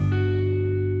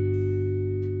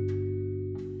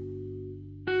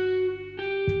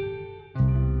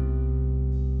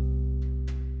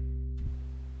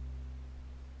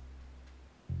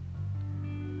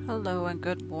Hello and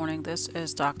good morning. This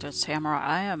is Dr. Tamara.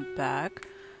 I am back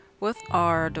with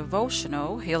our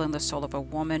devotional, Healing the Soul of a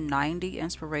Woman, 90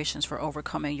 Inspirations for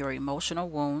Overcoming Your Emotional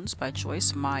Wounds by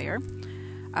Joyce Meyer.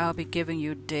 I'll be giving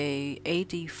you day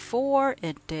 84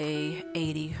 and day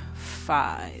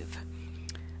 85.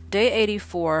 Day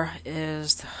 84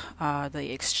 is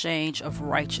the exchange of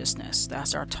righteousness.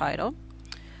 That's our title.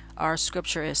 Our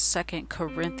scripture is 2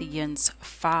 Corinthians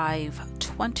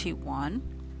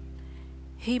 5:21.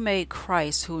 He made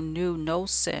Christ, who knew no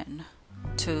sin,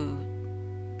 to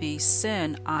be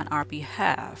sin on our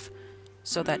behalf,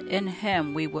 so that in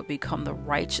him we would become the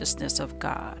righteousness of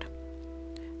God.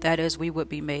 That is, we would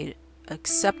be made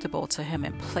acceptable to him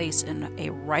and placed in a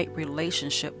right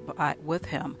relationship with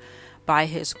him by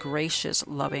his gracious,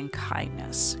 loving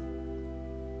kindness.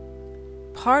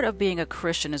 Part of being a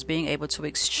Christian is being able to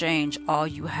exchange all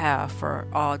you have for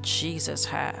all Jesus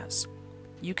has.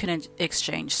 You can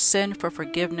exchange sin for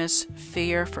forgiveness,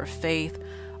 fear for faith,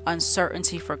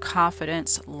 uncertainty for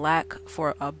confidence, lack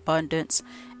for abundance,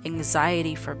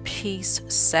 anxiety for peace,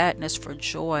 sadness for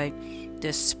joy,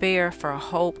 despair for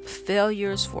hope,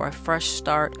 failures for a fresh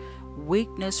start,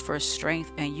 weakness for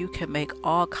strength, and you can make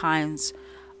all kinds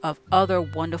of other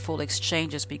wonderful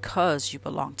exchanges because you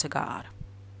belong to God.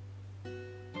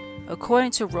 According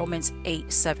to Romans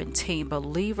 8:17,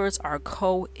 believers are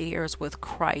co-heirs with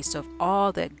Christ of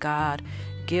all that God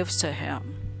gives to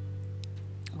him.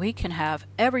 We can have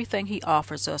everything he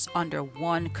offers us under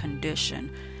one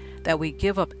condition, that we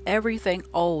give up everything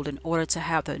old in order to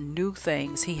have the new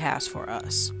things he has for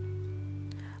us.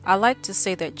 I like to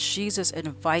say that Jesus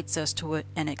invites us to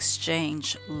an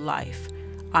exchange life.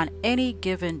 On any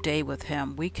given day with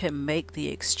him, we can make the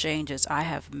exchanges I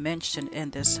have mentioned in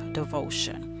this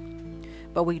devotion.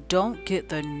 But we don't get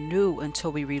the new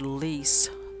until we release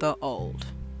the old.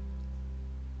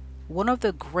 One of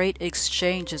the great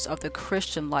exchanges of the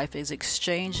Christian life is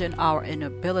exchanging our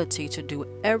inability to do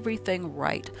everything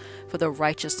right for the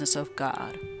righteousness of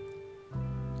God.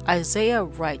 Isaiah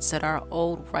writes that our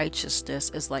old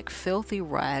righteousness is like filthy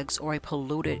rags or a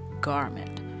polluted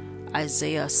garment.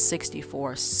 Isaiah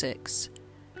 64:6.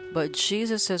 But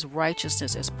Jesus'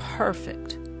 righteousness is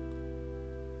perfect.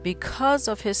 Because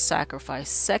of his sacrifice,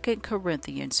 2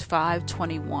 Corinthians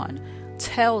 5:21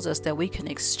 tells us that we can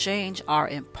exchange our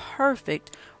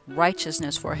imperfect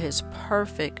righteousness for his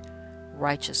perfect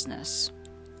righteousness.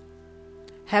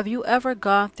 Have you ever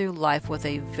gone through life with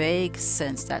a vague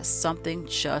sense that something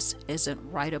just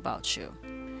isn't right about you?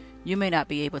 You may not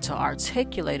be able to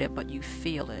articulate it, but you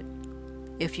feel it.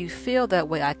 If you feel that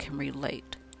way, I can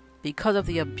relate. Because of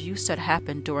the abuse that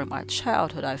happened during my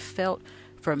childhood, I felt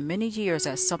for many years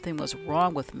that something was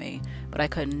wrong with me, but I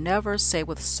could never say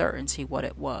with certainty what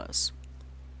it was.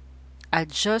 I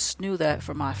just knew that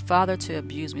for my father to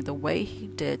abuse me the way he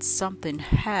did, something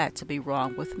had to be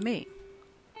wrong with me.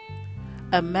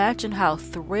 Imagine how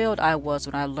thrilled I was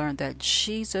when I learned that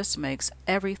Jesus makes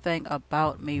everything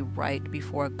about me right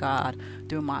before God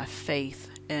through my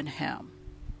faith in him.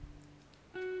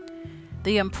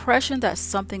 The impression that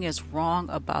something is wrong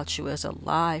about you is a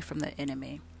lie from the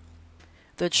enemy.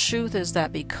 The truth is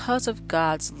that because of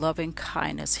God's loving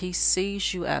kindness, he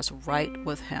sees you as right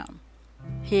with him.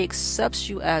 He accepts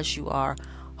you as you are,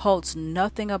 holds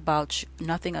nothing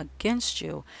against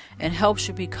you, and helps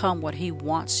you become what he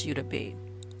wants you to be.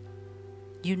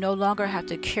 You no longer have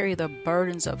to carry the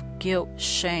burdens of guilt,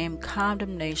 shame,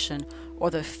 condemnation,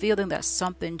 or the feeling that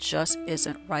something just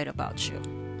isn't right about you.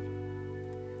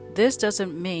 This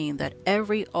doesn't mean that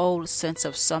every old sense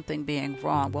of something being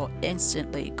wrong will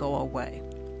instantly go away.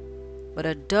 But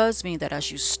it does mean that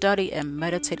as you study and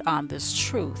meditate on this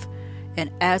truth, and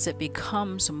as it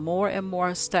becomes more and more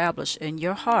established in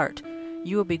your heart,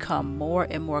 you will become more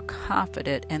and more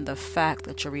confident in the fact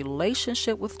that your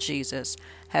relationship with Jesus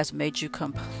has made you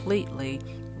completely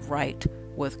right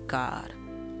with God.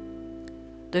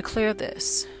 Declare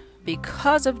this: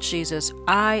 because of Jesus,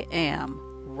 I am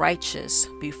righteous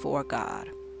before God.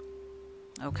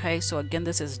 Okay, so again,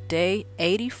 this is day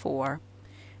 84.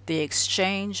 The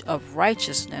exchange of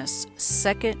righteousness,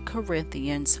 2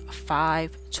 Corinthians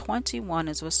 5:21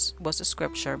 was the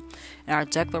scripture. And our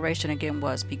declaration again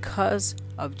was, because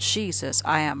of Jesus,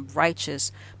 I am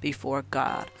righteous before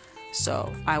God.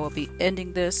 So I will be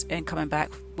ending this and coming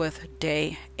back with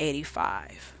day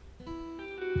 85.